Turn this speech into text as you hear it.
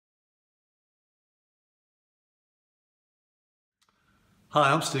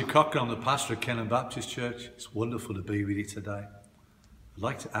Hi, I'm Steve Cocker. I'm the pastor of Kenton Baptist Church. It's wonderful to be with you today. I'd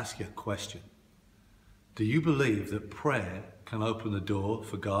like to ask you a question. Do you believe that prayer can open the door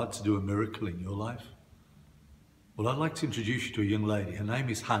for God to do a miracle in your life? Well, I'd like to introduce you to a young lady. Her name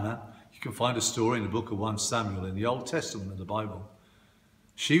is Hannah. You can find a story in the book of 1 Samuel in the Old Testament of the Bible.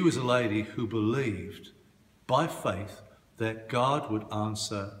 She was a lady who believed by faith that God would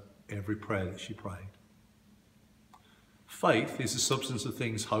answer every prayer that she prayed. Faith is the substance of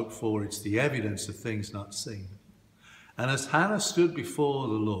things hoped for. It's the evidence of things not seen. And as Hannah stood before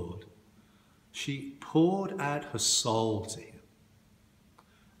the Lord, she poured out her soul to him.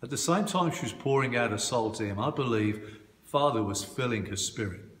 At the same time she was pouring out her soul to him, I believe Father was filling her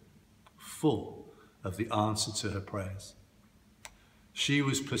spirit, full of the answer to her prayers. She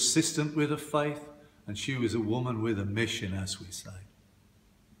was persistent with her faith, and she was a woman with a mission, as we say.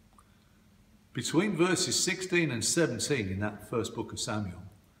 Between verses 16 and 17 in that first book of Samuel,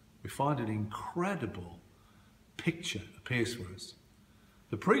 we find an incredible picture appears for us.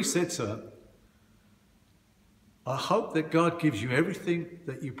 The priest said to her, I hope that God gives you everything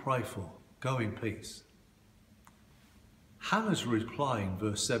that you pray for. Go in peace. Hannah's reply in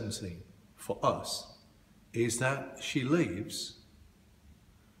verse 17 for us is that she leaves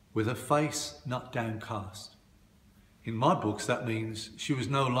with her face not downcast. In my books, that means she was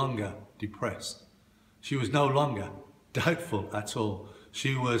no longer depressed. She was no longer doubtful at all.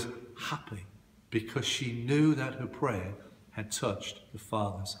 She was happy because she knew that her prayer had touched the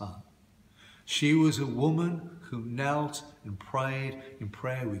Father's heart. She was a woman who knelt and prayed in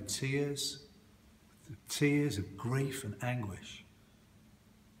prayer with tears of grief and anguish.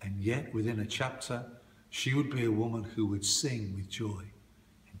 And yet, within a chapter, she would be a woman who would sing with joy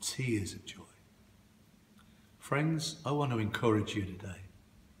and tears of joy. Friends, I want to encourage you today.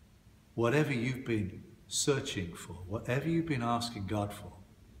 Whatever you've been searching for, whatever you've been asking God for,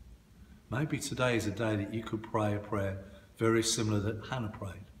 maybe today is a day that you could pray a prayer very similar that Hannah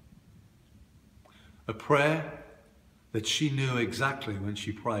prayed. A prayer that she knew exactly when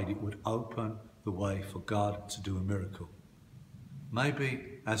she prayed it would open the way for God to do a miracle.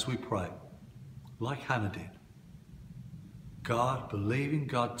 Maybe as we pray, like Hannah did, believing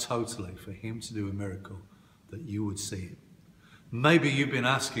God totally for him to do a miracle, that you would see it. Maybe you've been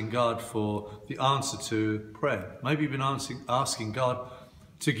asking God for the answer to prayer. Maybe you've been asking God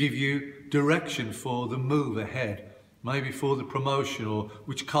to give you direction for the move ahead. Maybe for the promotion or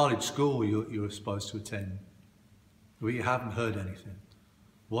which college school you're supposed to attend. But you haven't heard anything.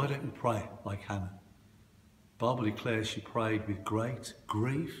 Why don't you pray like Hannah? The Bible declares she prayed with great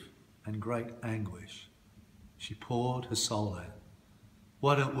grief and great anguish. She poured her soul out.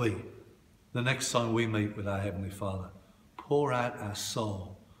 Why don't we, the next time we meet with our Heavenly Father, pour out our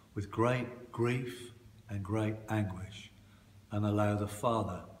soul with great grief and great anguish and allow the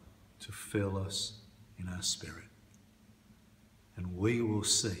Father to fill us in our spirit. And we will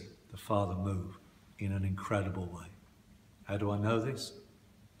see the Father move in an incredible way. How do I know this?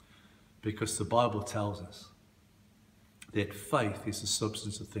 Because the Bible tells us that faith is the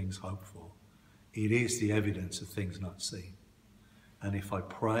substance of things hoped for. It is the evidence of things not seen. And if I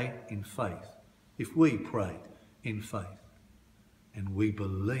pray in faith, if we pray in faith, and we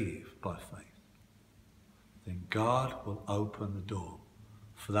believe by faith, then God will open the door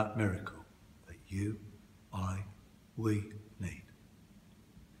for that miracle that you, we need.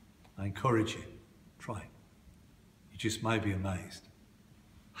 I encourage you, try it. You just may be amazed.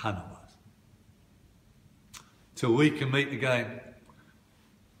 Hannah was. Till we can meet again,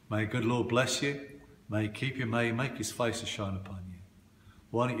 may good Lord bless you, may he keep you, may he make his face to shine upon you.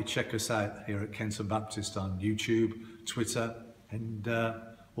 Why don't you check us out here at Kenton Baptist on YouTube, Twitter, and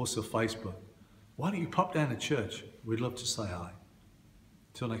also Facebook. Why don't you pop down to church? We'd love to say hi.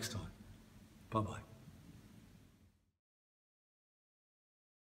 Till next time. Bye-bye.